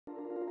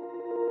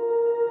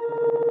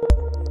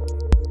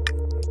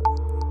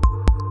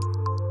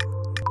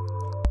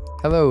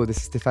Hello, this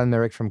is Stefan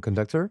Merrick from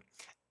Conduktor,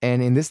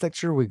 and in this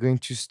lecture we're going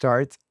to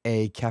start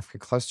a Kafka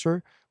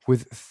cluster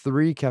with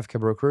 3 Kafka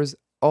brokers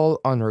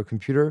all on our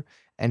computer,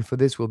 and for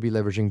this we'll be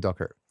leveraging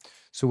Docker.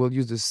 So we'll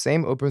use the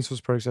same open source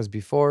projects as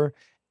before,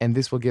 and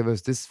this will give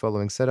us this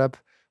following setup.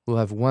 We'll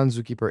have 1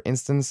 Zookeeper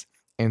instance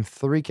and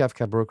 3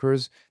 Kafka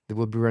brokers that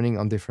will be running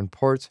on different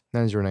ports,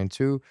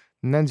 9092,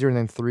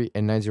 9093,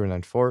 and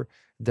 9094,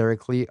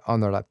 directly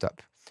on our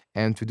laptop.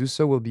 And to do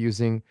so, we'll be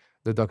using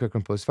the Docker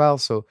compose file.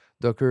 So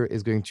Docker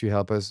is going to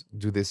help us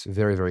do this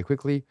very, very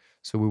quickly.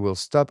 So we will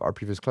stop our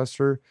previous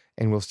cluster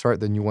and we'll start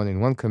the new one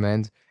in one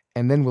command.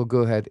 And then we'll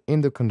go ahead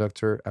in the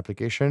Conduktor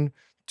application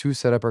to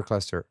set up our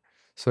cluster.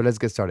 So let's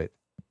get started.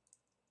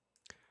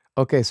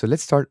 Okay, so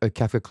let's start a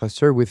Kafka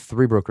cluster with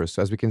 3 brokers.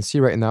 So as we can see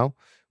right now,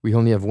 we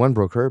only have 1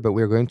 broker, but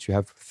we're going to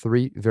have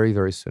 3 very,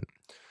 very soon.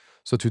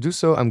 So to do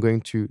so, I'm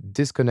going to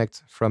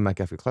disconnect from my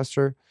Kafka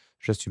cluster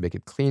just to make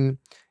it clean.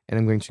 And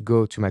I'm going to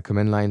go to my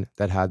command line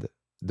that had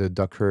the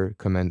Docker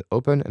command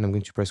open, and I'm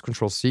going to press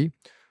Ctrl+C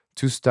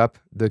to stop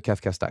the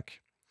Kafka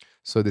stack.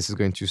 So this is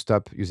going to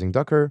stop using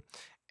Docker.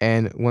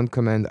 And one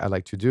command I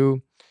like to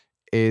do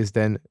is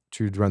then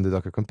to run the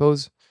Docker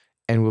compose,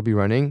 and we'll be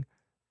running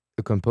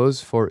a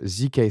compose for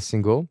zk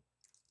single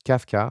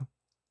Kafka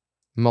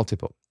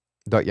multiple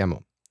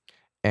 .yaml.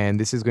 And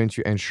this is going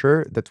to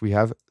ensure that we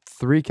have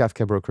 3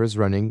 Kafka brokers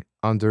running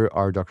under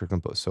our Docker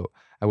compose. So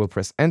I will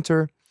press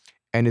enter,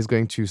 and it's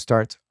going to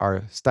start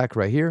our stack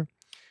right here.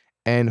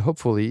 And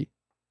hopefully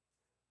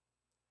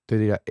the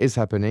data is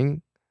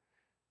happening.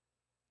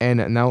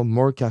 And now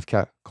more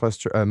Kafka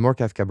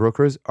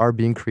brokers are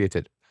being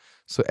created.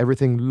 So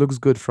everything looks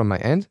good from my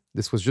end.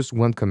 This was just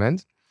one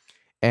command.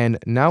 And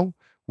now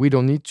we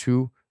don't need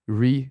to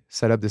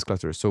reset up this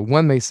cluster. So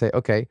one may say,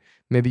 okay,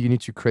 maybe you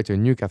need to create a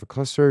new Kafka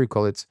cluster. You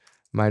call it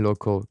my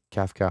local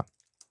Kafka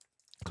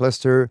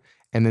cluster.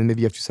 And then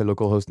maybe you have to set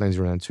localhost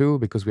 9092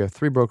 because we have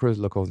 3 brokers,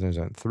 localhost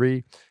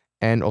 9093,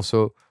 and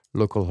also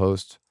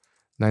localhost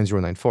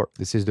 9094.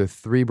 This is the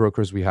 3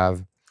 brokers we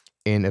have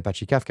in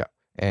Apache Kafka.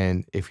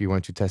 And if we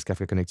want to test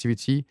Kafka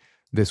connectivity,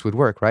 this would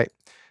work, right?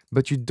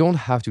 But you don't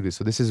have to do this.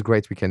 So this is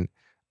great. We can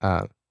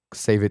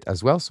save it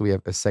as well. So we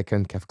have a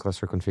second Kafka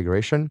cluster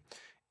configuration.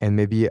 And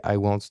maybe I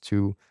want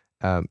to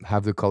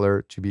have the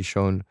color to be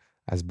shown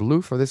as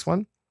blue for this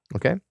one,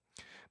 okay?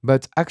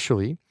 But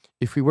actually,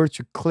 if we were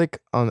to click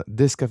on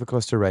this Kafka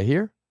cluster right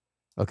here,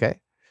 okay,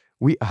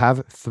 we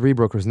have 3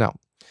 brokers now.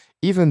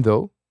 Even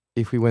though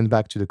if we went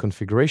back to the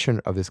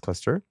configuration of this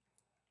cluster,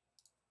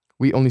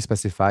 we only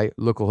specify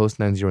localhost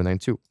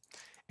 9092.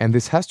 And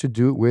this has to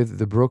do with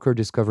the broker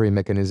discovery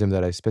mechanism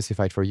that I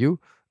specified for you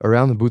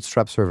around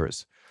Bootstrap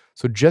servers.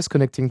 So just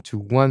connecting to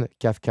one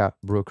Kafka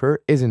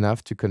broker is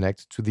enough to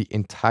connect to the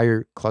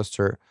entire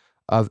cluster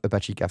of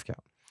Apache Kafka,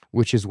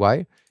 which is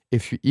why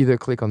if you either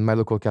click on My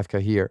Local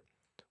Kafka here,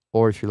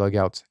 or if you log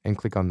out and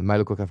click on My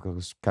Local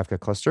Kafka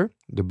cluster,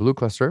 the blue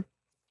cluster,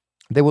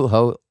 they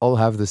will all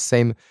have the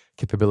same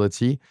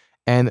capability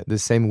and the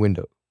same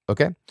window,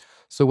 okay?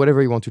 So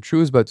whatever you want to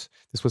choose, but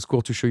this was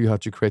cool to show you how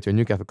to create a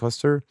new Kafka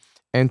cluster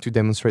and to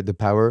demonstrate the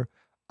power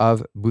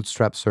of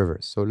Bootstrap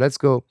servers. So let's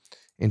go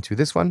into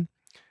this one.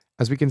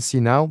 As we can see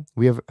now,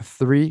 we have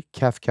 3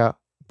 Kafka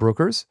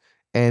brokers,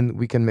 and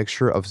we can make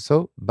sure of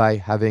so by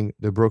having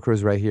the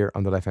brokers right here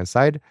on the left-hand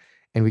side.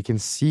 And we can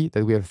see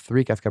that we have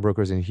 3 Kafka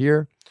brokers in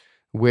here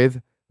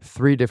with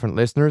 3 different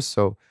listeners.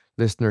 So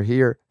listener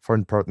here for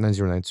port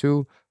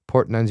 9092,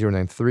 port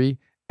 9093,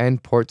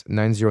 and port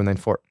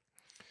 9094.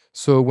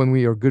 So when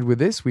we are good with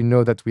this, we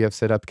know that we have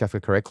set up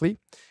Kafka correctly.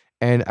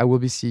 And I will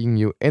be seeing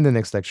you in the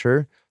next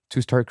lecture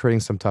to start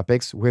creating some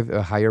topics with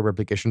a higher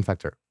replication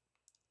factor.